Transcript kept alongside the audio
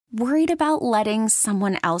Worried about letting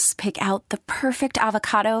someone else pick out the perfect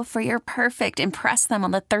avocado for your perfect impress them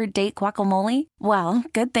on the third date guacamole? Well,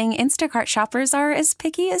 good thing Instacart shoppers are as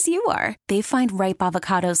picky as you are. They find ripe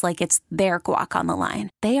avocados like it's their guac on the line.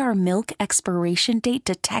 They are milk expiration date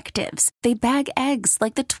detectives. They bag eggs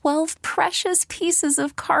like the 12 precious pieces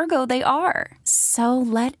of cargo they are. So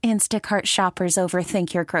let Instacart shoppers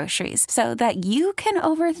overthink your groceries so that you can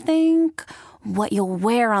overthink what you'll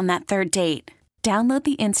wear on that third date. Download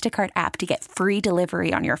the Instacart app to get free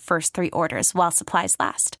delivery on your first 3 orders while supplies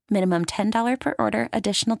last. Minimum $10 per order.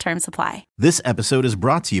 Additional terms apply. This episode is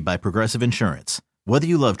brought to you by Progressive Insurance. Whether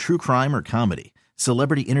you love true crime or comedy,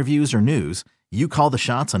 celebrity interviews or news, you call the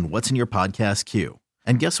shots on what's in your podcast queue.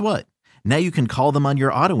 And guess what? Now you can call them on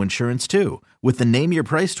your auto insurance too with the Name Your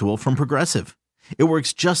Price tool from Progressive. It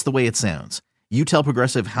works just the way it sounds. You tell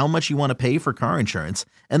Progressive how much you want to pay for car insurance,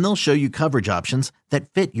 and they'll show you coverage options that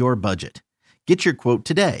fit your budget. Get your quote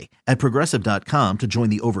today at Progressive.com to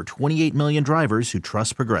join the over 28 million drivers who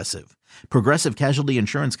trust Progressive. Progressive Casualty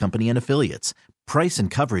Insurance Company and Affiliates. Price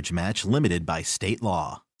and coverage match limited by state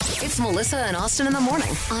law. It's Melissa and Austin in the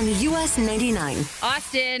morning on US 99.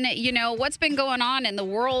 Austin, what's been going on in the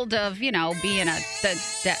world of, being a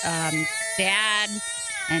dad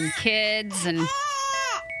and kids and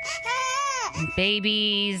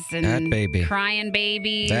babies and that baby. Crying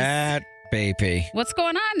babies. That baby. What's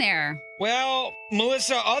going on there? Well,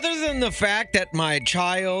 Melissa, other than the fact that my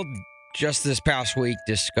child just this past week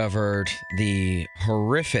discovered the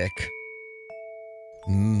horrific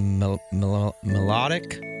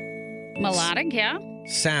melodic, yeah,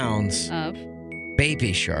 sounds of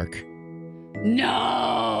baby shark.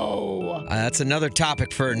 No. That's another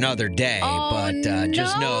topic for another day, but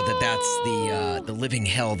just know that that's the living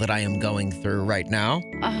hell that I am going through right now.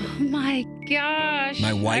 Oh my gosh.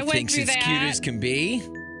 My wife thinks it's cute as can be,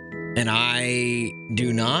 and I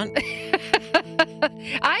do not.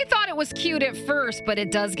 I thought it was cute at first, but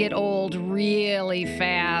it does get old really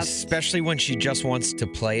fast. Especially when she just wants to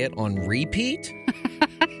play it on repeat.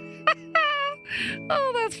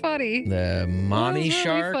 Oh, that's funny. The mommy really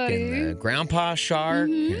shark funny. and the grandpa shark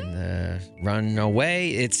and the run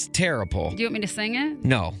away. It's terrible. Do you want me to sing it?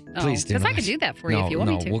 No, please do not. Because I could do that for you if you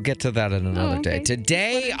want me to. We'll get to that at another day. Okay.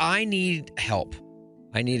 Today, I need help.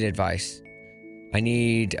 I need advice. I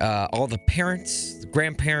need all the parents, the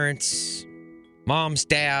grandparents, moms,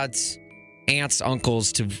 dads, aunts,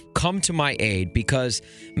 uncles to come to my aid because,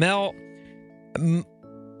 Mel,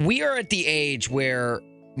 we are at the age where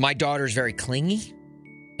my daughter's very clingy.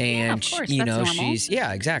 And, of course, that's normal.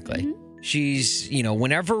 Exactly. Mm-hmm. She's,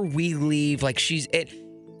 whenever we leave, like she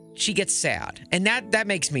gets sad. And that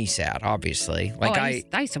makes me sad, obviously. Like I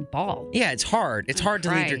used to bawl. Yeah, it's hard. It's hard to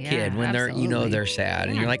leave your kid when they're sad.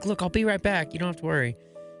 And you're like, look, I'll be right back. You don't have to worry.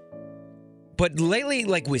 But lately,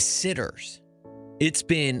 like with sitters, it's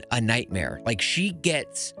been a nightmare. Like she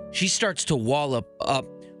starts to wall up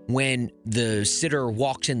when the sitter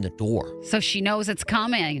walks in the door. So she knows it's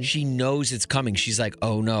coming. She knows it's coming. She's like,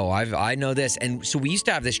 oh no, I know this. And so we used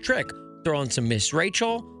to have this trick, throw in some Miss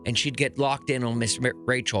Rachel, and she'd get locked in on Miss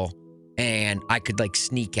Rachel, and I could like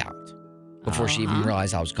sneak out before she even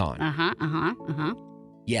realized I was gone.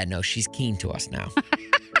 Yeah, no, she's keen to us now.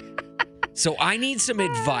 So I need some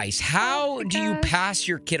advice. How do you pass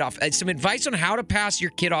your kid off? Some advice on how to pass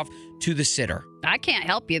your kid off to the sitter. I can't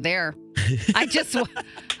help you there.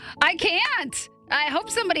 I can't. I hope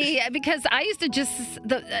somebody, because I used to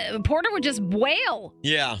the porter would just wail.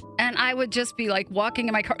 Yeah. And I would just be like walking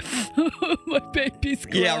in my car. My baby's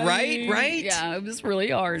crying. Yeah, right? Yeah, it was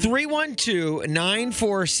really hard.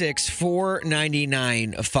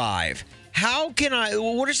 312-946-4995.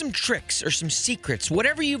 What are some tricks or some secrets,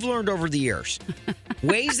 whatever you've learned over the years,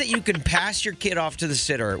 ways that you can pass your kid off to the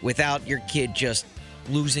sitter without your kid just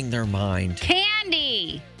losing their mind?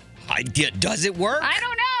 Candy. Does it work? I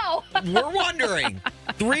don't know. We're wondering.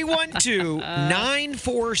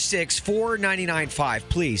 312-946-4995.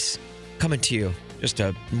 Please, coming to you. Just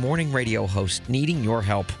a morning radio host needing your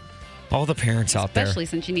help. All the parents out there. Especially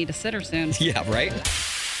since you need a sitter soon. Yeah, right?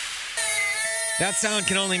 That sound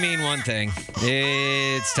can only mean one thing.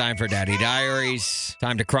 It's time for Daddy Diaries.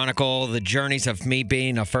 Time to chronicle the journeys of me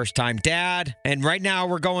being a first-time dad. And right now,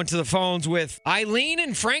 we're going to the phones with Eileen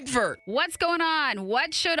in Frankfurt. What's going on?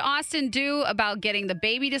 What should Austin do about getting the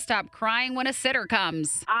baby to stop crying when a sitter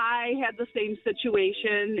comes? I had the same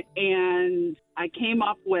situation, and I came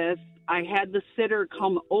up with I had the sitter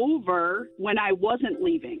come over when I wasn't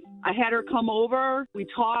leaving. I had her come over. We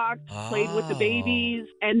talked, played with the babies.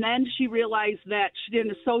 And then she realized that she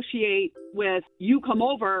didn't associate with you come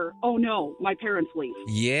over. Oh, no, my parents leave.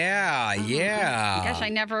 Yeah. Gosh, I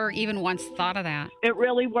never even once thought of that. It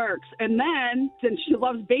really works. And then, since she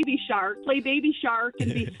loves Baby Shark, play Baby Shark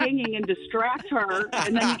and be singing and distract her.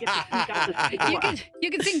 And then you get to sneak out the door.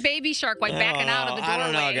 You can sing Baby Shark like backing out of the doorway. I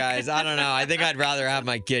don't know, guys. I don't know. I think I'd rather have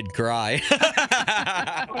my kid cry.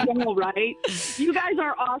 I know, right? You guys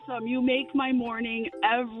are awesome. You make my morning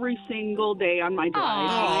every single day on my drive.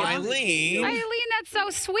 Oh, Eileen. Eileen, that's so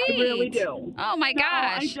sweet. I really do. Oh, my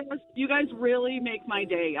gosh. You guys really make my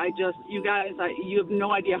day. You have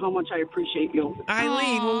no idea how much I appreciate you.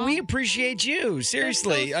 Eileen, well, we appreciate you.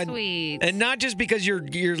 Seriously. That's so sweet. And not just because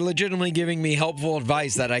you're legitimately giving me helpful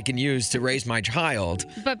advice that I can use to raise my child.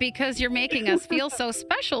 But because you're making us feel so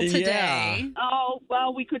special today. Yeah. Oh,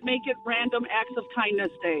 well, we could make it Random Acts of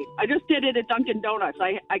Kindness Day. I just did it at Dunkin' Donuts.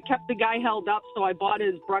 I kept the guy held up, so I bought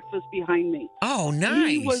his breakfast behind me. Oh, nice.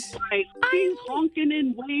 He was like, he's honking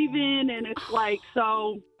and waving, and it's like,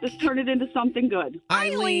 so just turn it into something good.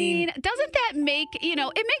 Eileen, doesn't that make,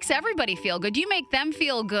 it makes everybody feel good. You make them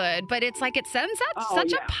feel good, but it's like it sends out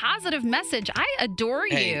such a positive message. I adore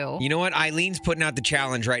you. You know what? Eileen's putting out the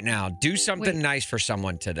challenge right now. Do something nice for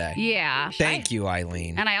someone today. Yeah. Thank you,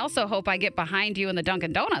 Eileen. And I also hope I get behind you in the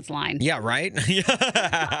Dunkin' Donuts line. Yeah, right?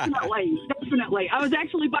 Definitely. I was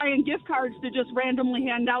actually buying gift cards to just randomly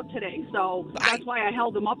hand out today, so that's why I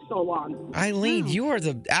held them up so long. Eileen, you are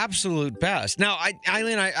the absolute best. Now,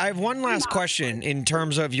 Eileen, I have one last question in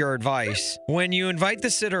terms of your advice. When you invite the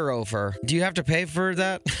sitter over, do you have to pay for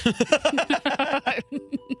that?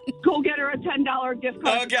 Go get her a $10 gift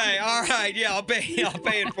card. Okay, all right. Yeah, I'll pay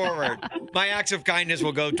it forward. My acts of kindness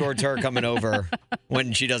will go towards her coming over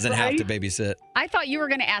when she doesn't have to babysit. I thought you were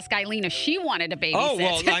going to ask Eileen if she wanted to babysit. Oh,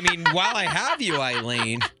 well, I mean, while I have you,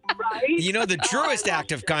 Eileen, right? The truest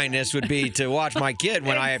act of kindness would be to watch my kid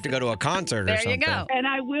when I have to go to a concert or something. There you go. And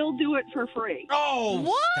I will do it for free. Oh,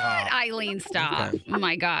 what? Stop. Eileen, stop. Okay. Oh,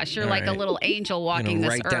 my gosh. You're All like a right. little angel walking this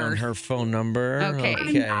write earth. down her phone number. Okay.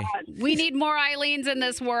 We need more Eileens in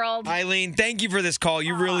this world. Eileen, thank you for this call.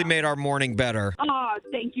 You really made our morning better. Oh,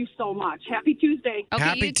 thank you so much. Happy Tuesday. Okay,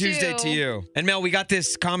 Happy you Tuesday too. to you. And Mel, we got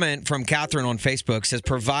this comment from Catherine on Facebook. Says,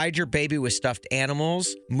 provide your baby with stuffed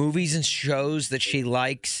animals, movies and shows that she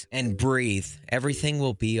likes, and breathe. Everything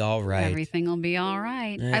will be all right. Everything will be all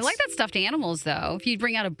right. I like that stuffed animals, though. If you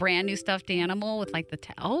bring out a brand new stuffed animal with like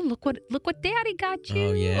look what Daddy got you.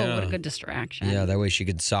 Oh, yeah. What a good distraction. Yeah, that way she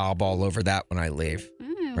could sob all over that when I leave.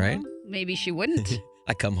 Right? Well, maybe she wouldn't.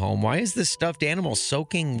 I come home. Why is this stuffed animal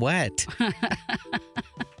soaking wet?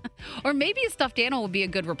 Or maybe a stuffed animal would be a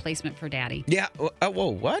good replacement for Daddy. Yeah. Whoa,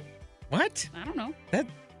 what? What? I don't know.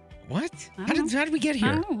 What? I How don't did we get I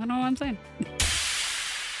here? don't know what I'm saying.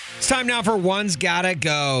 It's time now for One's Gotta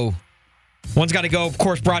Go. One's Gotta Go, of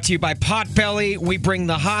course, brought to you by Potbelly. We bring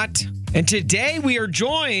the hot. And today we are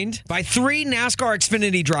joined by 3 NASCAR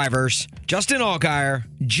Xfinity drivers, Justin Allgaier,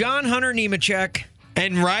 John Hunter Nemechek,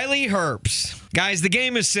 and Riley Herbst. Guys, the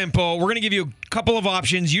game is simple. We're going to give you a couple of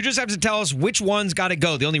options. You just have to tell us which one's got to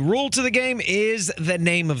go. The only rule to the game is the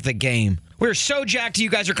name of the game. We're so jacked you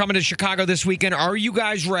guys are coming to Chicago this weekend. Are you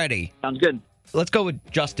guys ready? Sounds good. Let's go with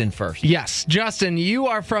Justin first. Yes. Justin, you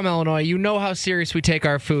are from Illinois. You know how serious we take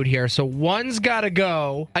our food here. So one's got to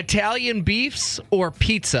go. Italian beefs or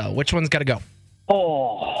pizza? Which one's got to go?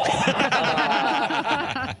 Oh.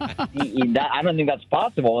 I don't think that's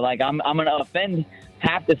possible. Like, I'm going to offend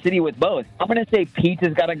half the city with both. I'm going to say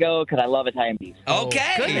pizza's got to go because I love Italian beef.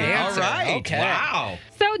 Okay. Good answer. All right. Okay. Wow.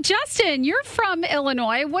 So, Justin, you're from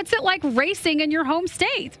Illinois. What's it like racing in your home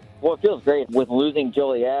state? Well, it feels great with losing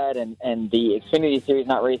Joliet and the Xfinity Series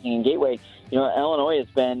not racing in Gateway. Illinois has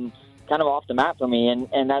been kind of off the map for me,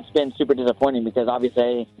 and that's been super disappointing because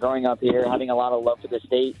obviously growing up here, having a lot of love for the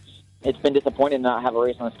state, it's been disappointing to not have a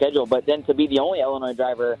race on the schedule. But then to be the only Illinois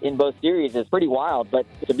driver in both series is pretty wild. But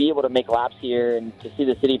to be able to make laps here and to see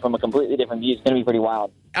the city from a completely different view is going to be pretty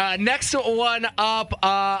wild. Next one up,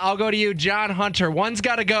 I'll go to you, John Hunter. One's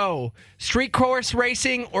got to go. Street course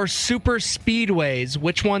racing or super speedways?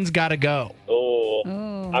 Which one's got to go? Oh,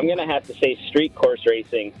 I'm going to have to say street course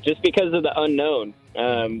racing just because of the unknown.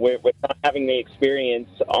 With not having the experience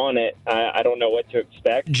on it, I don't know what to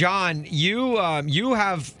expect. John, you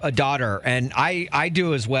have a daughter, and I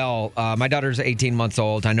do as well. My daughter's 18 months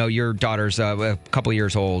old. I know your daughter's a couple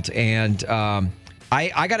years old, and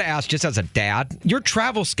I got to ask, just as a dad, your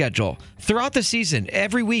travel schedule throughout the season,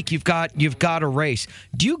 every week you've got a race.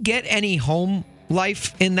 Do you get any home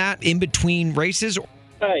life in that in between races,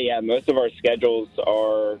 Yeah, most of our schedules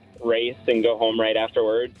are race and go home right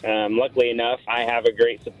afterwards. Luckily enough, I have a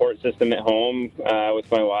great support system at home with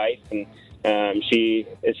my wife, and she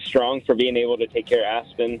is strong for being able to take care of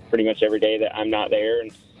Aspen pretty much every day that I'm not there.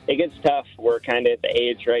 And it gets tough. We're kind of at the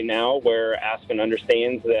age right now where Aspen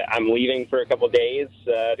understands that I'm leaving for a couple of days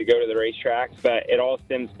to go to the racetracks, but it all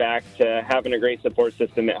stems back to having a great support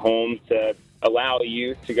system at home to allow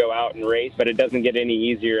you to go out and race, but it doesn't get any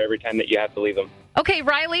easier every time that you have to leave them. Okay,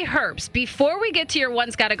 Riley Herbst, before we get to your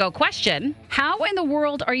One's Gotta Go question, how in the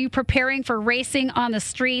world are you preparing for racing on the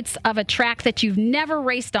streets of a track that you've never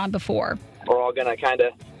raced on before? We're all going to kind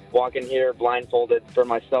of walk in here blindfolded. For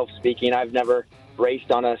myself speaking, I've never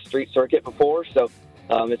raced on a street circuit before, so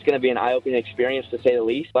it's going to be an eye-opening experience to say the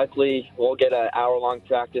least. Luckily, we'll get an hour-long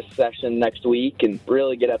practice session next week and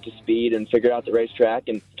really get up to speed and figure out the racetrack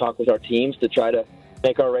and talk with our teams to try to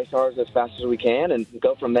make our race hours as fast as we can and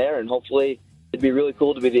go from there. And hopefully it'd be really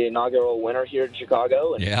cool to be the inaugural winner here in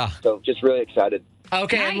Chicago. And so just really excited.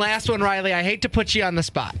 Okay, and last one, Riley. I hate to put you on the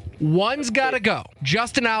spot. One's got to go.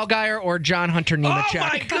 Justin Allgaier or John Hunter Nemechek? Oh,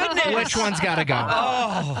 my goodness. Which one's got to go?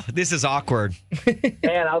 Oh, this is awkward.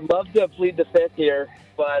 Man, I'd love to plead the fifth here,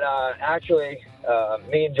 but actually,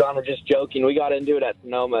 me and John were just joking. We got into it at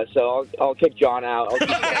Sonoma, so I'll kick John out. There we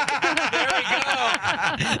go.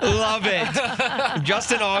 Love it.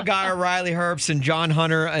 Justin Allgaier, Riley Herbst, and John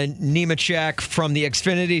Hunter and Nemechek from the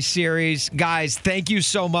Xfinity Series. Guys, thank you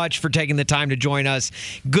so much for taking the time to join us.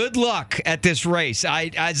 Good luck at this race.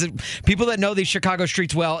 As people that know these Chicago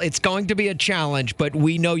streets well, it's going to be a challenge, but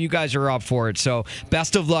we know you guys are up for it. So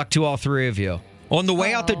best of luck to all three of you. On the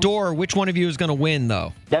way out the door, which one of you is going to win,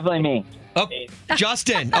 though? Definitely me. Oh,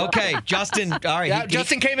 Justin. Okay, Justin. All right. Yeah,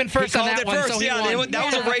 Justin came in first on that one. First. So he won. That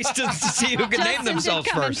was a race to see who could name themselves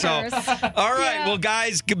first. So, all right. Yeah. Well,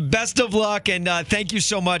 guys, best of luck, and thank you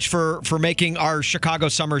so much for making our Chicago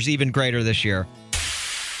summers even greater this year.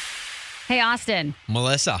 Hey, Austin.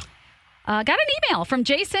 Melissa. Got an email from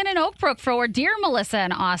Jason in Oak Brook for Dear Melissa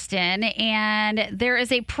and Austin, and there is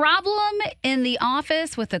a problem in the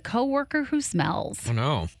office with a coworker who smells. Oh,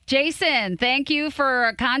 no. Jason, thank you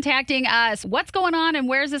for contacting us. What's going on, and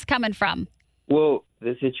where's this coming from? Well,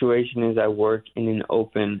 the situation is I work in an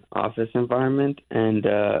open office environment, and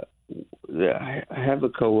I have a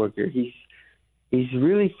coworker. He's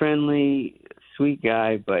really friendly, sweet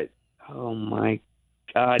guy, but oh my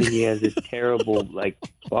God, he has a terrible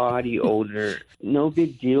body odor. No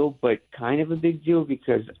big deal, but kind of a big deal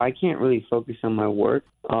because I can't really focus on my work.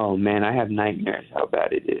 Oh man, I have nightmares how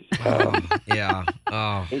bad it is. Yeah.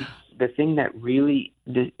 Oh. The thing that really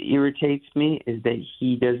irritates me is that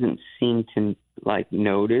he doesn't seem to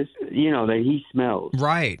notice, that he smells.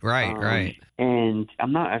 Right. And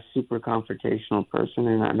I'm not a super confrontational person,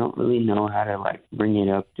 and I don't really know how to bring it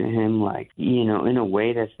up to him, in a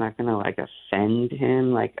way that's not gonna offend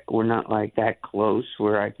him. We're not that close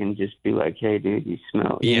where I can just be like, "Hey, dude, you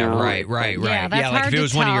smell." Right. Yeah, that's hard if it to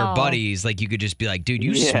was one of your tell. buddies, you could just be like, "Dude,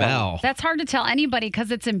 you smell." That's hard to tell anybody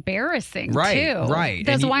because it's embarrassing, Right, too. right.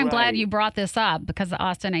 That's And why I'm glad you brought this up, because,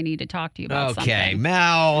 Austin, I need to talk to you about something. Okay,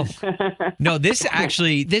 Mel. No, this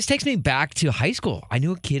takes me back to high school. I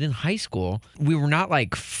knew a kid in high school. We were not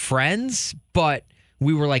friends, but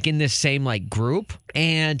we were in this same group,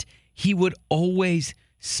 and he would always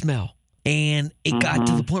smell. And it got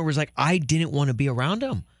to the point where it's I didn't want to be around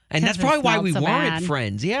him. And that's probably why we weren't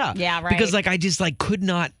friends. Yeah. Yeah, right. Because I just could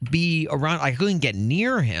not be around. I couldn't get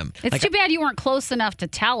near him. It's too bad you weren't close enough to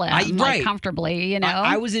tell him comfortably,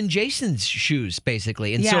 I was in Jason's shoes,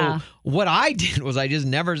 basically. And so what I did was I just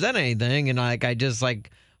never said anything. And I just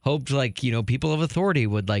hoped people of authority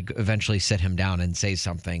would eventually sit him down and say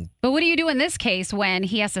something. But what do you do in this case when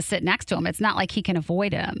he has to sit next to him? It's not like he can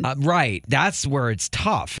avoid him. Right. That's where it's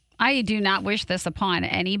tough. I do not wish this upon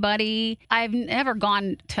anybody. I've never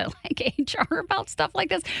gone to HR about stuff like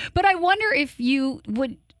this, but I wonder if you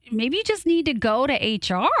would maybe you just need to go to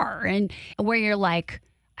HR and where you're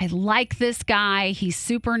I like this guy. He's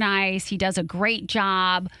super nice. He does a great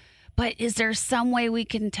job. But is there some way we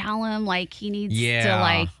can tell him he needs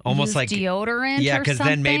to almost use deodorant? Yeah, because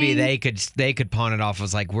then maybe they could pawn it off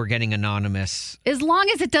as we're getting anonymous. As long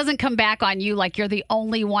as it doesn't come back on you you're the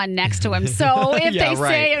only one next to him. So if they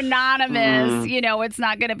say anonymous, it's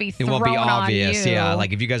not going to be thrown on you. It won't be obvious. Yeah,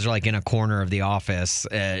 if you guys are in a corner of the office,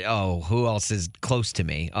 who else is close to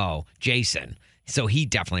me? Oh, Jason. So he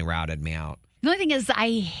definitely routed me out. The only thing is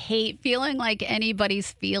I hate feeling like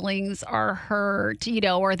anybody's feelings are hurt,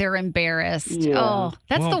 or they're embarrassed. Yeah. Oh,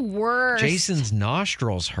 that's the worst. Jason's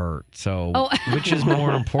nostrils hurt, so which is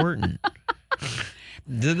more important?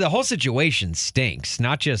 The whole situation stinks,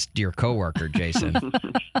 not just your coworker, Jason.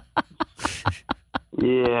 Yeah,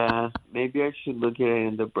 Yeah, maybe I should look at it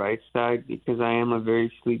in the bright side because I am a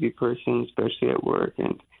very sleepy person, especially at work,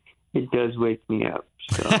 and it does wake me up.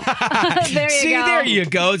 So. There you go. There you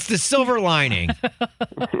go. It's the silver lining.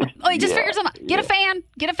 You just figured something out. Get a fan.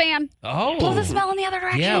 Get a fan. Oh. Blow the smell in the other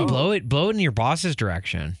direction. Yeah, blow it in your boss's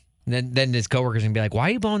direction. And then his coworkers can be like, why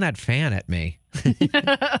are you blowing that fan at me?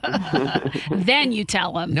 Then you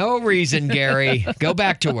tell him. No reason, Gary. Go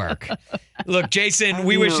back to work. Look, Jason,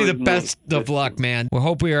 we wish you the best of luck, man. We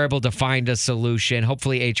hope we are able to find a solution.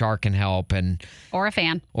 Hopefully HR can help or a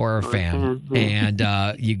fan.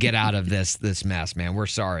 And you get out of this mess, man. We're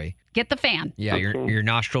sorry. Get the fan. Yeah, your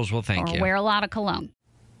nostrils will thank you. Or wear a lot of cologne.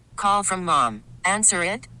 Call from mom. Answer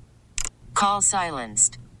it. Call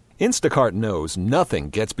silenced. Instacart knows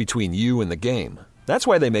nothing gets between you and the game. That's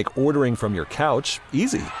why they make ordering from your couch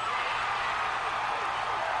easy.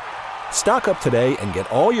 Stock up today and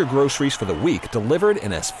get all your groceries for the week delivered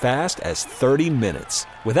in as fast as 30 minutes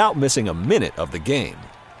without missing a minute of the game.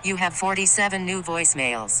 You have 47 new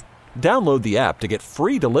voicemails. Download the app to get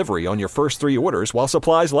free delivery on your first 3 orders while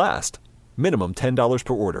supplies last. Minimum $10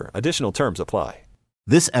 per order. Additional terms apply.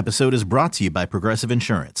 This episode is brought to you by Progressive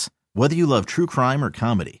Insurance. Whether you love true crime or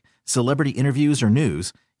comedy, celebrity interviews or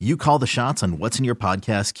news, you call the shots on what's in your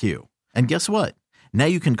podcast queue. And guess what? Now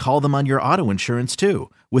you can call them on your auto insurance too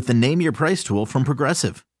with the Name Your Price tool from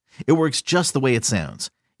Progressive. It works just the way it sounds.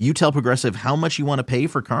 You tell Progressive how much you want to pay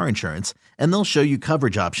for car insurance, and they'll show you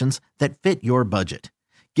coverage options that fit your budget.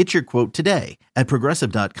 Get your quote today at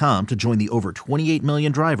Progressive.com to join the over 28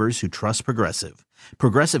 million drivers who trust Progressive.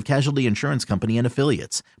 Progressive Casualty Insurance Company and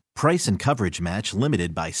Affiliates. Price and coverage match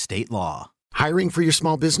limited by state law. Hiring for your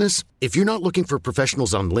small business? If you're not looking for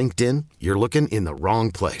professionals on LinkedIn, you're looking in the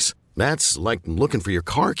wrong place. That's like looking for your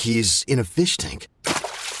car keys in a fish tank.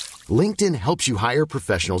 LinkedIn helps you hire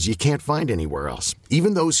professionals you can't find anywhere else,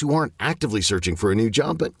 even those who aren't actively searching for a new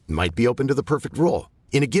job but might be open to the perfect role.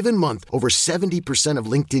 In a given month, over 70% of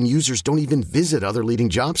LinkedIn users don't even visit other leading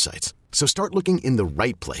job sites. So start looking in the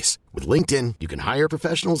right place. With LinkedIn, you can hire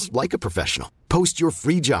professionals like a professional. Post your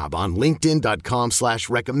free job on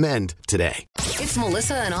linkedin.com/recommend today. It's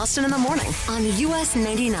Melissa and Austin in the morning on US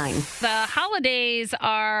 99. The holidays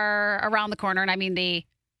are around the corner, and I mean the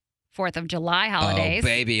 4th of July holidays. Oh,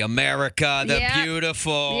 baby, America, the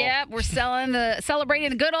beautiful. Yep, we're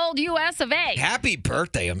celebrating the good old U.S. of A. Happy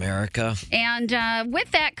birthday, America. And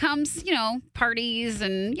with that comes, parties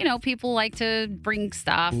and, people like to bring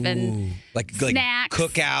stuff and like snacks.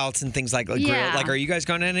 Cookouts and things like grill. Like, are you guys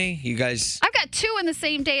going to any? You guys? I've got 2 in the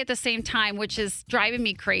same day at the same time, which is driving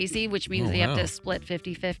me crazy, which means you have to split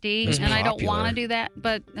 50-50. And I don't want to do that,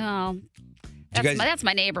 but that's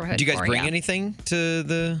my neighborhood. Do you guys bring anything to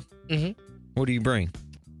the... Mm-hmm. What do you bring?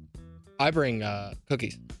 I bring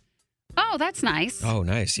cookies. Oh, that's nice. Oh,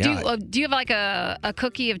 nice. Yeah. Do you have like a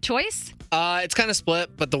cookie of choice? It's kind of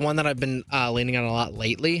split, but the one that I've been leaning on a lot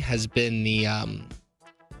lately has been the,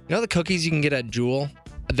 the cookies you can get at Jewel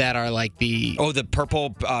that are like the... Oh, the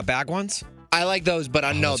purple bag ones? I like those, but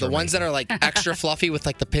no, the ones that are like extra fluffy with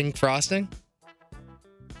like the pink frosting.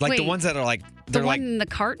 Like the ones that are like... The one in the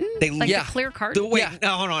carton? The clear carton?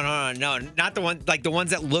 No, hold on. No, not the one... Like the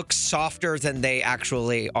ones that look softer than they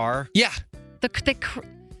actually are. Yeah.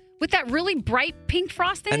 With that really bright pink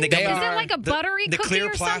frosting? And is it like a buttery cookie clear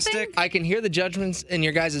or plastic? something? I can hear the judgments in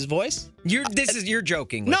your guys' voice. You're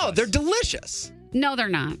joking with No, us. they're delicious. No, they're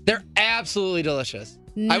not. They're absolutely delicious.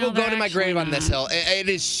 No, I will go to my grave not. on this hill. It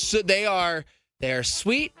is. They are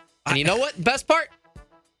sweet. And you know what? Best part?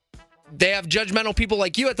 They have judgmental people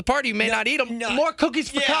like you at the party who may not eat them. No. More cookies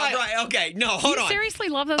for Kyle. Right. Okay. No, hold on. You seriously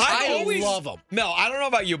love those I cookies? love them. No, I don't know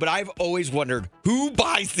about you, but I've always wondered who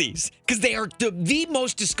buys these because they are the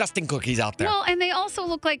most disgusting cookies out there. Well, and they also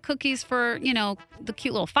look like cookies for, the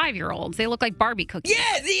cute little 5-year-olds. They look like Barbie cookies.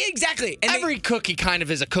 Yeah, exactly. And every cookie kind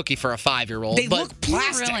of is a cookie for a 5-year-old. They look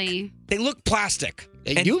plastic. Not really. They look plastic.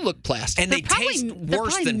 And you look plastic. And they taste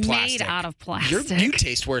worse than plastic. Made out of plastic. You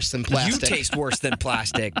taste worse than plastic. You taste worse than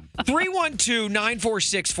plastic.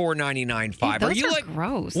 312-946-4995. Those are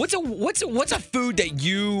gross. What's a food that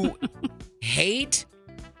you hate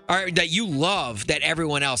or that you love that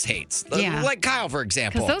everyone else hates? Yeah. Like Kyle, for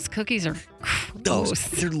example. Because those cookies are gross.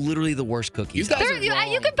 They're literally the worst cookies. You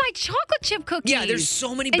can buy chocolate chip cookies. Yeah, there's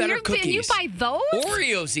so many better cookies. And you buy those?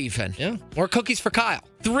 Oreos even. Yeah. Or cookies for Kyle.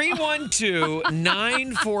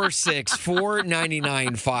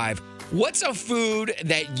 312-946-4995. What's a food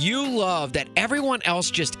that you love that everyone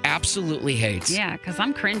else just absolutely hates? Yeah, because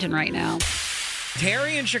I'm cringing right now.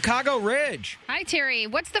 Terry in Chicago Ridge. Hi, Terry.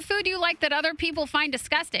 What's the food you like that other people find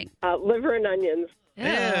disgusting? Liver and onions.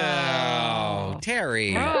 Ew,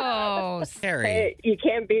 Terry. Gross. Terry. Hey, you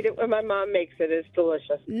can't beat it when my mom makes it. It's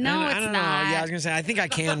delicious. No, I it's don't not. know. Yeah, I was going to say, I think I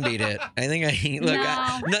can beat it.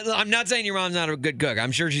 I'm not saying your mom's not a good cook.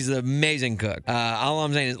 I'm sure she's an amazing cook. All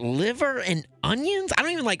I'm saying is liver and onions? I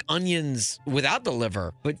don't even like onions without the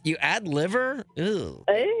liver, but you add liver? Ew.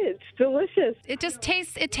 It's delicious. It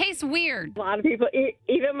tastes weird. A lot of people,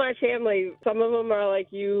 even my family, some of them are like,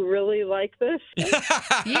 you really like this?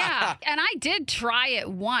 Yeah, and I did try it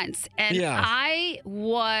once, and I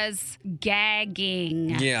was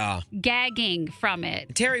gagging. Yeah. Gagging from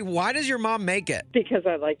it. Terry, why does your mom make it? Because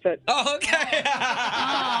I liked it. Oh, okay.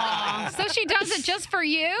 So she does it just for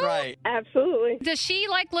you? Right. Absolutely. Does she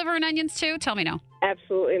like liver and onions too? Tell me no.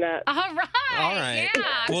 Absolutely not. All right. All right. Yeah,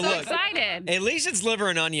 I'm Well, so look, excited. At least it's liver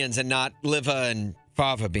and onions and not liver and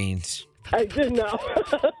fava beans. I did know.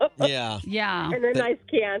 Yeah. Yeah. And a nice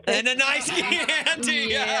Chianti. And a nice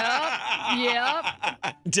Chianti. Yep.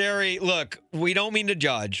 Terry, look, we don't mean to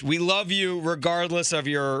judge. We love you regardless of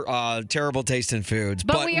your terrible taste in foods.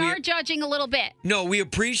 But we are judging a little bit. No, we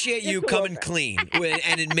appreciate you coming clean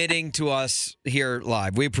and admitting to us here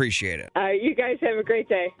live. We appreciate it. You guys have a great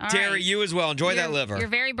day. Terry, you as well. Enjoy that liver. You're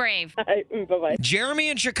very brave. Bye-bye. Jeremy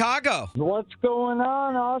in Chicago. What's going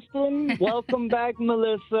on, Austin? Welcome back,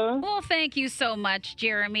 Melissa. Well, thank you so much,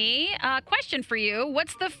 Jeremy. Question for you.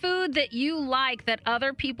 What's the food that you like that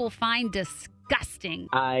other people find disgusting?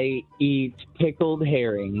 I eat pickled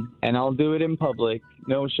herring, and I'll do it in public.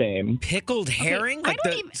 No shame. Pickled herring?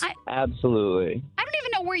 Absolutely. I don't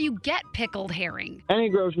even know where you get pickled herring. Any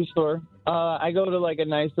grocery store. I go to like a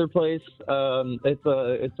nicer place.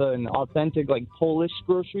 It's an authentic like Polish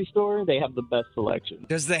grocery store. They have the best selection.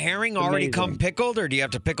 Does the herring already come pickled, or do you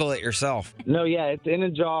have to pickle it yourself? No, yeah, it's in a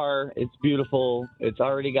jar. It's beautiful. It's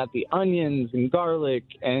already got the onions and garlic,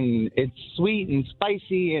 and it's sweet and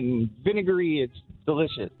spicy and vinegary. It's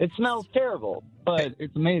delicious. It smells terrible, but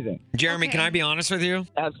it's amazing. Jeremy, can I be honest with you?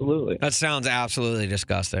 Absolutely. That sounds absolutely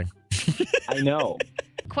disgusting. I know.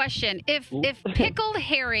 Question. If pickled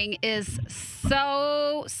herring is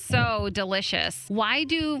so delicious, why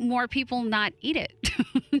do more people not eat it?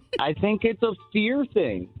 I think it's a fear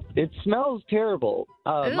thing. It smells terrible.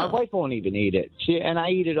 My wife won't even eat it. I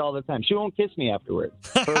eat it all the time. She won't kiss me afterwards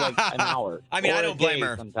for like an hour. I mean, I don't blame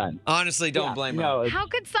her. Sometimes. Honestly, don't blame her. No, How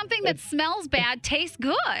could something that smells bad taste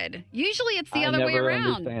good? Usually it's the other way around. I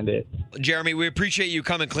never understand it. Jeremy, we appreciate you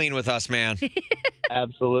coming clean with us, man.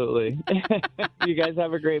 Absolutely. You guys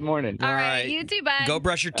have a great morning. All right. You too, bud. Go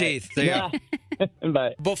brush your teeth. See ya.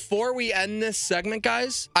 Bye. Before we end this segment,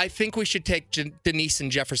 guys, I think we should take Denise in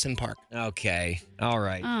Jefferson Park. Okay. All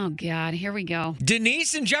right. Oh, God. Here we go.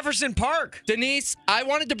 Denise in Jefferson Park. Denise, I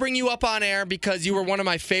wanted to bring you up on air because you were one of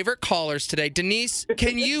my favorite callers today. Denise,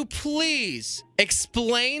 can you please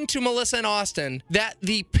explain to Melissa and Austin that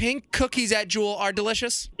the pink cookies at Jewel are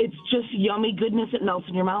delicious? It's just yummy goodness. It melts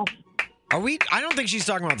in your mouth. Are we? I don't think she's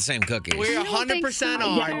talking about the same cookies. We're 100%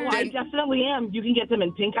 on. Yeah, I definitely am. You can get them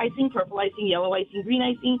in pink icing, purple icing, yellow icing, green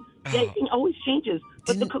icing. The icing always changes,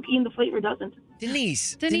 but the cookie and the flavor doesn't.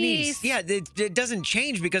 Denise. Yeah, it doesn't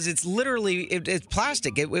change because it's literally it's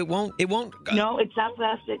plastic. It won't. No, it's not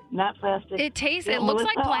plastic. Not plastic. It tastes. You know, it looks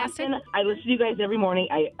Melissa, like plastic. Austin, I listen to you guys every morning.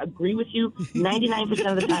 I agree with you 99%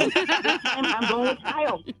 of the time. This time I'm going with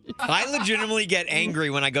Kyle. I legitimately get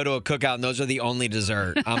angry when I go to a cookout and those are the only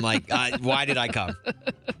dessert. I'm like, why did I come?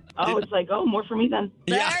 Oh, it's like, more for me then.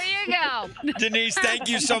 There you go. Denise, thank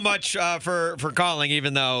you so much for calling,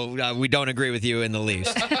 even though we don't agree with you in the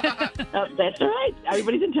least. That's all right.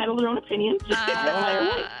 Everybody's entitled to their own opinion. Just get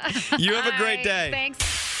that right. You have a great day. Thanks.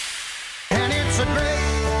 And it's a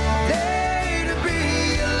great day to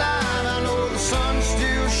be alive. I know the sun's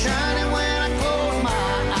still shining when I close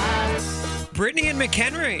my eyes. Brittany and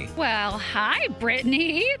McHenry. Well, hi,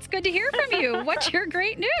 Brittany. It's good to hear from you. What's your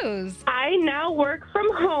great news? I now work from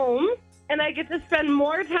home, and I get to spend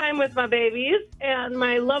more time with my babies and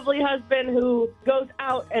my lovely husband who goes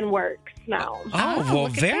out and works now. Oh, well,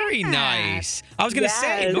 very nice. I was going to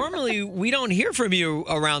say, normally we don't hear from you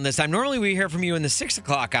around this time. Normally we hear from you in the 6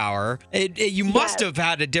 o'clock hour. You must have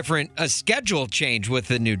had a different schedule change with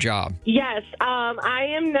the new job. Yes, I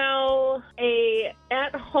am now a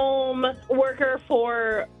at-home worker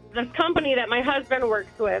for the company that my husband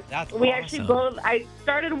works with. That's we awesome. actually both, I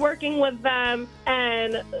started working with them,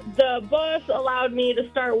 and the boss allowed me to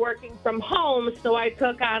start working from home, so I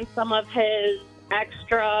took on some of his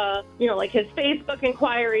extra, like his Facebook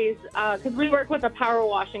inquiries, because we work with a power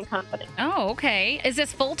washing company. Oh, okay. Is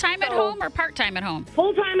this full-time at home or part-time at home?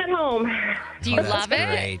 Full-time at home. Do you love it?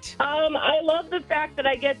 Great. I love the fact that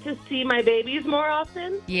I get to see my babies more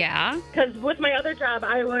often. Yeah. Because with my other job,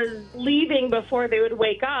 I was leaving before they would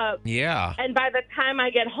wake up. Yeah. And by the time I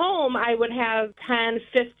get home, I would have 10,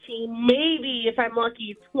 15, maybe, if I'm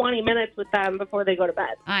lucky, 20 minutes with them before they go to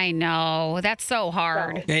bed. I know. That's so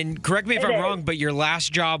hard. And correct me if I'm wrong, but your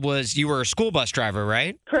last job was you were a school bus driver,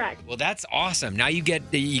 right? Correct. Well, that's awesome. Now you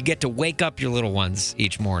get to wake up your little ones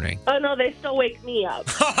each morning. Oh, no, they still wake me up.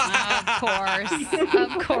 Of course.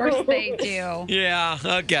 Of course they do. Yeah,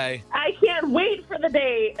 okay. I can't wait for the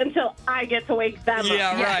day until I get to wake them up.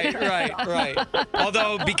 Yeah, right.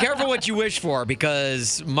 Although, be careful what you wish for,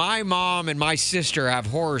 because my mom and my sister have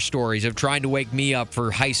horror stories of trying to wake me up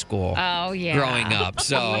for high school. Oh, yeah. Growing up.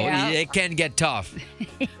 So it can get tough.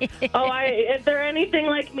 If they're anything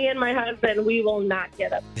like me and my husband, we will not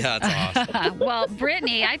get up. That's awesome. Well,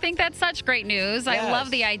 Brittany, I think that's such great news. I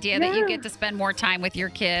love the idea that you get to spend more time with your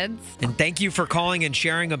kids. And thank you for calling and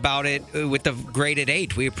sharing about it with the Great at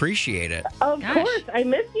 8. We appreciate it. Of course. I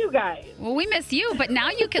miss you guys. Well, we miss you, but now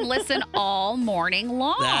you can listen all morning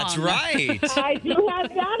long. That's right. I do have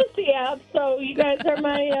the Odyssey app, so you guys are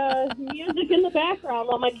my music in the background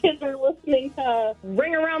while my kids are listening to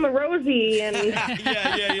Ring Around the Rosie and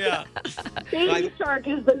Yeah. Baby Shark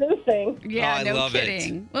is the new thing. Yeah, I no love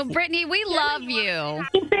kidding. it. Well, Brittany, we love you. Can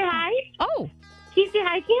you say hi? Oh. Can you say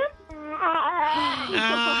hi, Kim? Hi.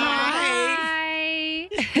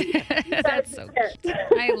 That's so cute.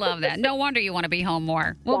 I love that. No wonder you want to be home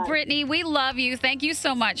more. Well, Brittany, we love you. Thank you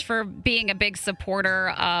so much for being a big supporter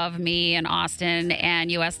of me and Austin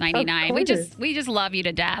and US 99. We just love you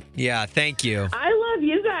to death. Yeah, thank you. I love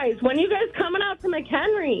you guys. When are you guys coming out to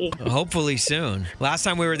McHenry? Hopefully soon. Last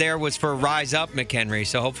time we were there was for Rise Up McHenry,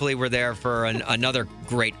 so hopefully we're there for another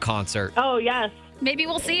great concert. Oh, yes. Maybe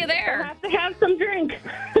we'll see you there. We'll have to have some drink.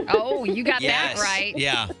 Oh, you got Yes. that right.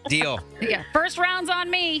 Yeah, deal. Yeah, first round's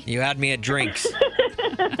on me. You had me at drinks.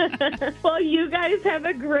 Well, you guys have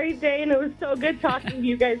a great day, and it was so good talking to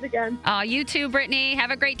you guys again. Oh, you too, Brittany.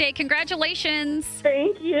 Have a great day. Congratulations.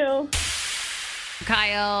 Thank you.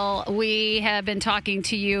 Kyle, we have been talking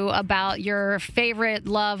to you about your favorite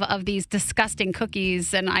love of these disgusting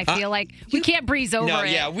cookies, and I feel like we can't breeze over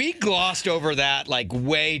it. Yeah, we glossed over that like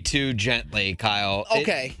way too gently, Kyle.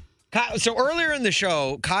 Okay. So earlier in the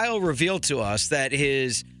show, Kyle revealed to us that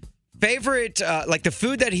his favorite, like the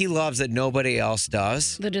food that he loves that nobody else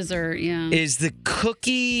does, the dessert, is the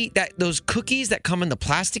those cookies that come in the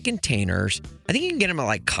plastic containers. I think you can get them at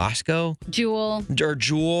like Costco, Jewel,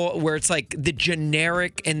 where it's like the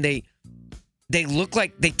generic, and they look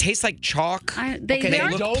like they taste like chalk. They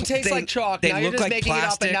don't taste like chalk. Now you're just making it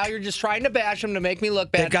up, and now you're just trying to bash them to make me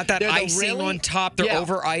look bad. They've got that icing on top. They're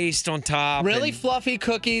over iced on top. Really fluffy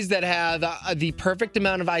cookies that have the perfect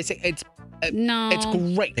amount of icing. It's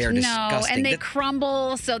great. They're disgusting. And they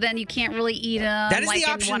crumble, so then you can't really eat them. That is like the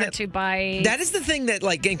option in one or two bites. That is the thing that,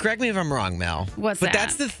 like, and correct me if I'm wrong, Mel. But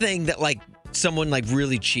that's the thing that, like, someone like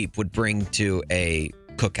really cheap would bring to a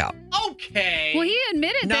cookout. Okay. Well, he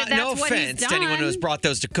admitted that's no what he's offense done. to anyone who has brought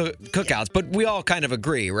those to cookouts, but we all kind of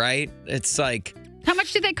agree, right? It's like, how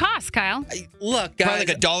much do they cost, Kyle? Look, guys, probably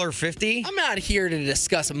like $1.50. I'm not here to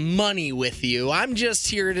discuss money with you. I'm just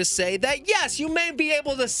here to say that, yes, you may be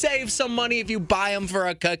able to save some money if you buy them for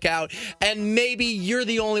a cookout, and maybe you're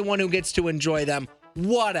the only one who gets to enjoy them.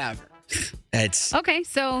 Whatever. It's okay,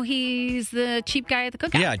 so he's the cheap guy at the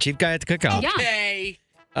cookout. Yeah, cheap guy at the cookout. Okay.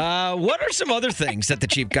 What are some other things that the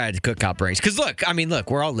cheap guy at the cookout brings? Because look,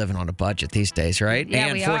 we're all living on a budget these days, right? Yeah,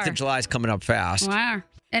 and we 4th are. of July is coming up fast. Wow.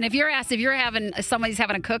 And if somebody's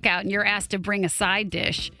having a cookout and you're asked to bring a side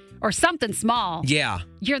dish or something small. Yeah. Are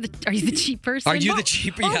you the cheap person? Are you the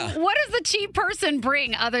cheap? Yeah. What does the cheap person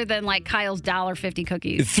bring other than like Kyle's $1.50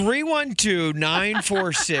 cookies?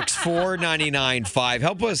 312-946-4995.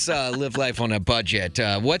 Help us live life on a budget.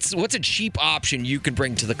 What's a cheap option you can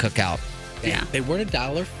bring to the cookout? Yeah. They weren't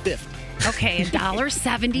 $1.50. Okay,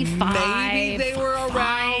 $1.75. Maybe they were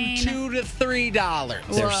around $2 to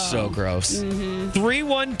 $3. They're so gross.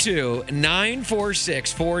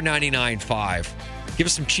 312-946-4995. Give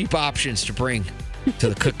us some cheap options to bring to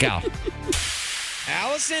the cookout.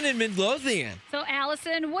 Allison in Midlothian. So,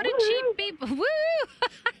 Allison, what do cheap people?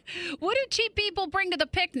 What do cheap people bring to the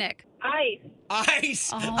picnic? Ice.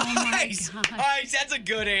 Ice. Oh my God. Ice. That's a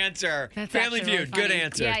good answer. That's Family actually Feud. really Good funny.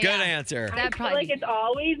 answer. Yeah, Good yeah. answer. That'd I feel probably like it's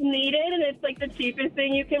always needed, and it's like the cheapest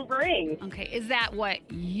thing you can bring. Okay, is that what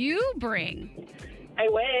you bring? I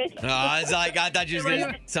wish. It's like, I thought you was going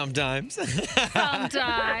to sometimes.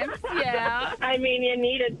 Sometimes, yeah. I mean, you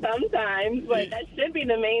need it sometimes, but that should be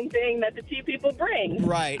the main thing that the cheap people bring.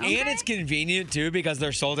 Right. And it's convenient, too, because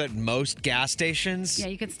they're sold at most gas stations. Yeah,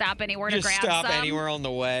 you can stop anywhere to Just grab stop some. anywhere on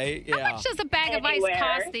the way. Yeah. How much does a bag of Anywhere.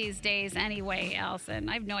 ice cost these days anyway, Allison?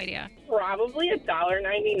 I have no idea. Probably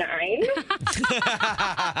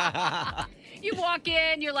 $1.99. You walk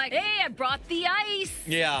in, you're like, hey, I brought the ice.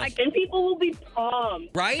 Yeah. And people will be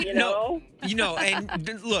pumped. Right? You know?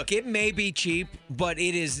 And look, it may be cheap, but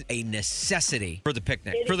it is a necessity for the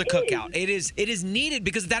picnic, It for the is. cookout. It is needed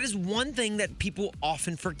because that is one thing that people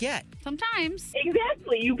often forget. Sometimes.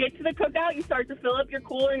 Exactly. You get to the cookout, you start to fill up your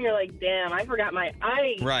cooler, and you're like, damn, I forgot my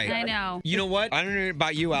ice. Right. I know. You know what? I don't know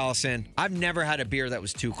about you, Allison. I've never had a beer that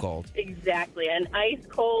was too cold. Exactly. An ice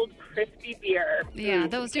cold, crispy beer. Yeah,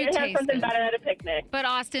 those do Can't have taste something good. better at a picnic. But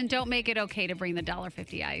Austin, don't make it okay to bring the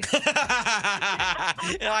 $1.50 ice.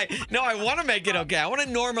 I want to make it okay. I want to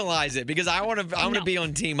normalize it because I want to be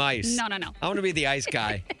on Team Ice. No. I want to be the ice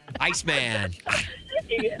guy. Iceman.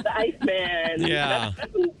 The Iceman. Yeah.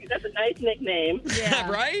 That's a nice nickname. Yeah.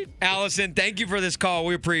 Right? Allison, thank you for this call.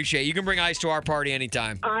 We appreciate it. You can bring ice to our party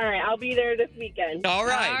anytime. All right. I'll be there this weekend. All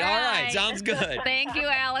right. Sounds good. Thank you,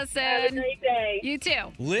 Allison. Have a great day. You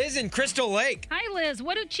too. Liz in Crystal Lake. Hi, Liz.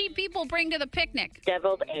 What do cheap people bring to the picnic?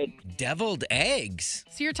 Deviled eggs. Deviled eggs?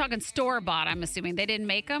 So you're talking store-bought, I'm assuming. They didn't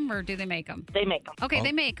make them, or do they make them? They make them. Okay,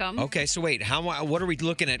 they make them. Okay, so wait, what are we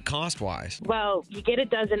looking at cost-wise? Well, you get a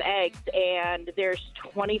dozen eggs, and there's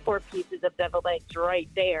 24 pieces of deviled eggs right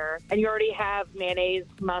there. And you already have mayonnaise,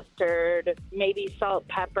 mustard, maybe salt,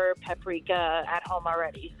 pepper, paprika at home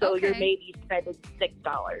already. So Okay. you're maybe spending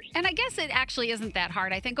 $6. And I guess it actually isn't that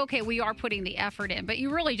hard. I think, okay, we are putting the effort in, but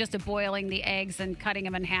you're really just boiling the eggs and cutting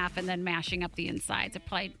them in half and then mashing up the insides. It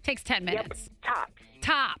probably takes 10 minutes.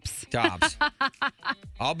 Tops.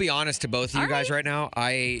 I'll be honest to both of you guys right now.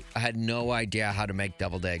 I had no idea how to make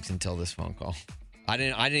deviled eggs until this phone call. I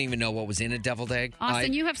didn't even know what was in a deviled egg.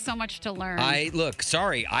 Austin, you have so much to learn. I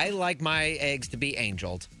like my eggs to be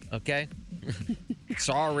angeled, okay?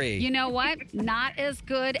 Sorry. You know what? Not as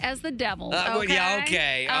good as the devil. Well, yeah,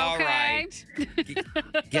 okay. All Okay. right.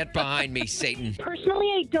 Get behind me, Satan. Personally,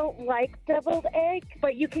 I don't like deviled egg,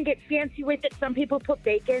 but you can get fancy with it. Some people put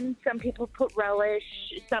bacon, some people put relish,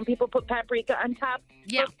 some people put paprika on top.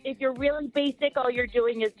 Yeah. But if you're really basic, all you're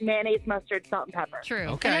doing is mayonnaise, mustard, salt, and pepper. True.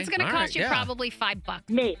 Okay. And it's going to All cost right, you yeah. probably $5.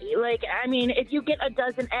 Maybe. If you get a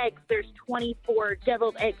dozen eggs, there's 24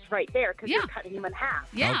 deviled eggs right there because you're cutting them in half.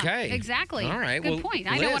 Yeah, Okay. exactly. All right. Good Well, point.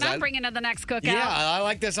 I know Liz, what I'm bringing to the next cookout. Yeah, I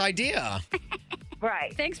like this idea.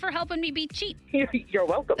 Right. Thanks for helping me be cheap. You're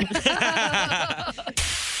welcome.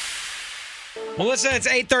 Melissa, it's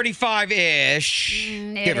 8:35-ish,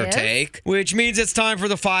 give or is. take, which means it's time for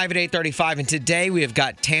the 5 at 8:35. And today we have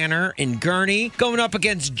got Tanner in Gurney going up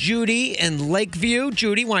against Judy in Lakeview.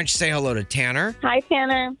 Judy, why don't you say hello to Tanner? Hi,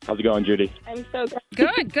 Tanner. How's it going, Judy? I'm so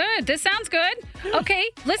good. Good. This sounds good. Okay,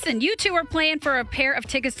 listen, you two are playing for a pair of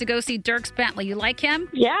tickets to go see Dierks Bentley. You like him?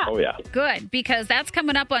 Yeah. Oh, yeah. Good, because that's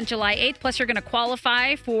coming up on July 8th. Plus, you're going to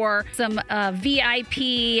qualify for some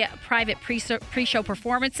VIP private pre-show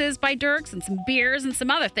performances by Dierks and some beers and some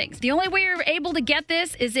other things. The only way you're able to get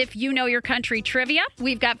this is if you know your country trivia.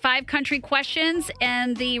 We've got 5 country questions,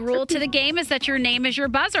 and the rule to the game is that your name is your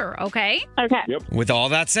buzzer, okay? Okay. Yep. With all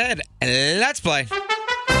that said, let's play.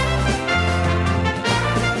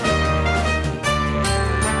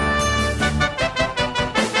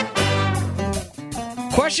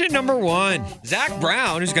 Question number 1. Zach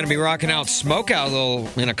Brown, who's going to be rocking out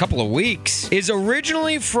Smokeout in a couple of weeks, is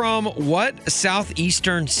originally from what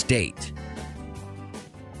southeastern state?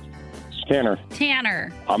 Tanner.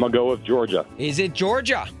 Oh. I'm going to go with Georgia. Is it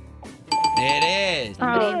Georgia? It is.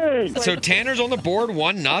 Hey. So Tanner's on the board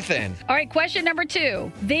 1-0. All right, question number 2.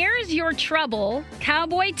 There's Your Trouble,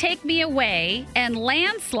 Cowboy Take Me Away, and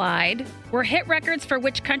Landslide were hit records for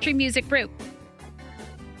which country music group?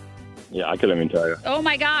 Yeah, I couldn't even tell you. Oh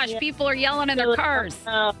my gosh, people are yelling in their cars.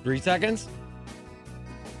 3 seconds.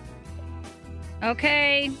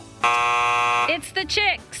 Okay. It's the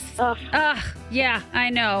Chicks. Yeah, I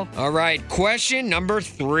know. All right, question number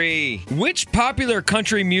 3. Which popular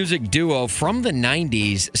country music duo from the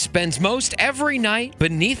 90s spends most every night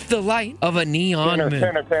beneath the light of a neon moon?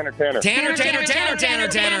 Tanner. Tanner.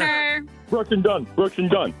 Brooks and Dunn. Brooks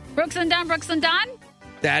and Dunn?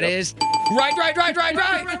 That is right.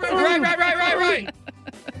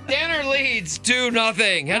 Tanner leads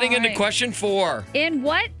 2-0. Heading into right. question 4. In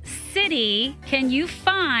what city can you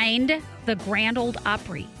find the Grand Ole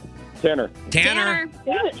Opry? Tanner. Tanner.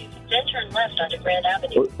 Then turn left onto Grand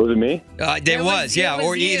Avenue. Was it me? It was,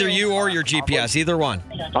 or either you or your GPS, either one.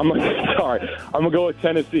 I'm gonna go with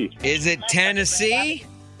Tennessee. Is it Tennessee?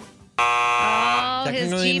 Oh, his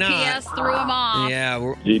Technically GPS not. threw him off. Yeah.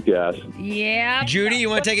 GPS. Yeah. Judy, you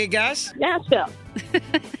want to take a guess? Nashville.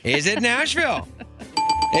 Is it Nashville?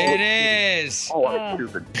 It is. Oh, I'm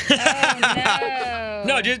stupid.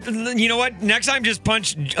 No, just you know what? Next time, just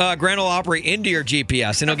punch Grand Ole Opry into your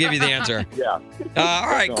GPS, and it'll give you the answer. Yeah. All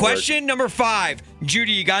right, question number 5.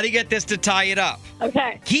 Judy, you got to get this to tie it up.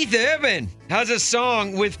 Okay. Keith Urban has a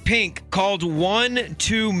song with Pink called One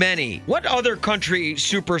Too Many. What other country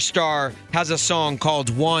superstar has a song called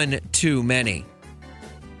One Too Many?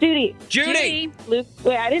 Judy. Luke.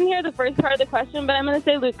 Wait, I didn't hear the first part of the question, but I'm going to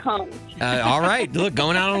say Luke Combs. All right. Look,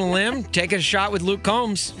 going out on a limb, take a shot with Luke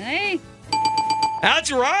Combs. Hey.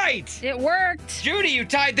 That's right. It worked. Judy, you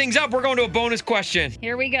tied things up. We're going to a bonus question.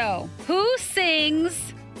 Here we go. Who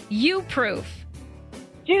sings You Proof?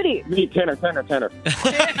 Judy. Me, Tanner. He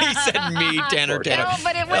said me, Tanner. No,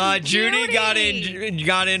 but it was Judy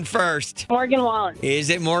got in first. Morgan Wallen. Is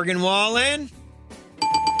it Morgan Wallen?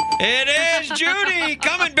 It is Judy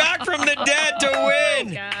coming back from the dead to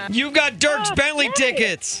win. You've got Dierks Bentley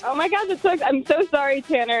tickets. Oh my God, I'm so sorry,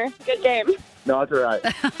 Tanner. Good game. No, it's all right.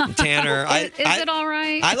 Tanner. Is it all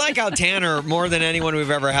right? I like how Tanner, more than anyone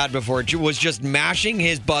we've ever had before, was just mashing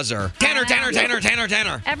his buzzer. Tanner.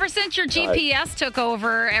 Ever since your GPS took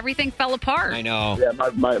over, everything fell apart. I know. Yeah,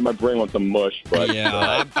 my brain wants some mush. But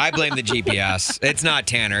yeah, I blame the GPS. It's not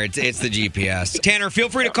Tanner. It's the GPS. Tanner, feel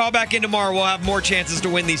free to call back in tomorrow. We'll have more chances to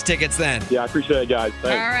win these tickets then. Yeah, I appreciate it, guys. Thanks.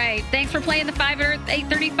 All right. Thanks for playing the 5 or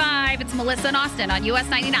 835. It's Melissa and Austin on US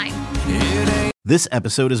 99. This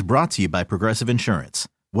episode is brought to you by Progressive Insurance.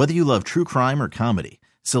 Whether you love true crime or comedy,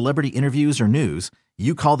 celebrity interviews or news,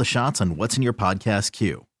 you call the shots on what's in your podcast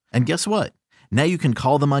queue. And guess what? Now you can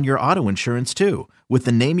call them on your auto insurance too with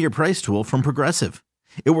the Name Your Price tool from Progressive.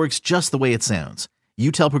 It works just the way it sounds.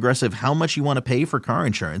 You tell Progressive how much you want to pay for car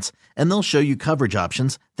insurance, and they'll show you coverage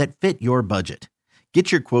options that fit your budget.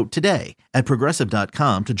 Get your quote today at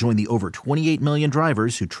Progressive.com to join the over 28 million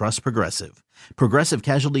drivers who trust Progressive. Progressive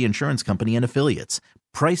Casualty Insurance Company and Affiliates.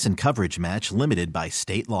 Price and coverage match limited by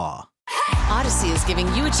state law. Odyssey is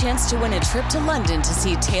giving you a chance to win a trip to London to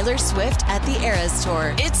see Taylor Swift at the Eras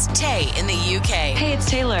Tour. It's Tay in the UK. Hey, it's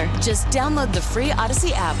Taylor. Just download the free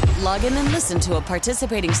Odyssey app, log in and listen to a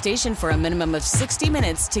participating station for a minimum of 60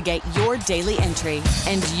 minutes to get your daily entry.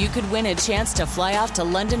 And you could win a chance to fly off to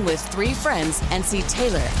London with 3 friends and see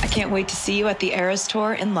Taylor. I can't wait to see you at the Eras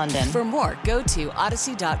Tour in London. For more, go to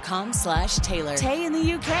odyssey.com/Taylor. Tay in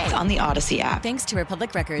the UK. On the Odyssey app. Thanks to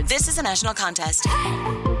Republic Records. This is a national contest.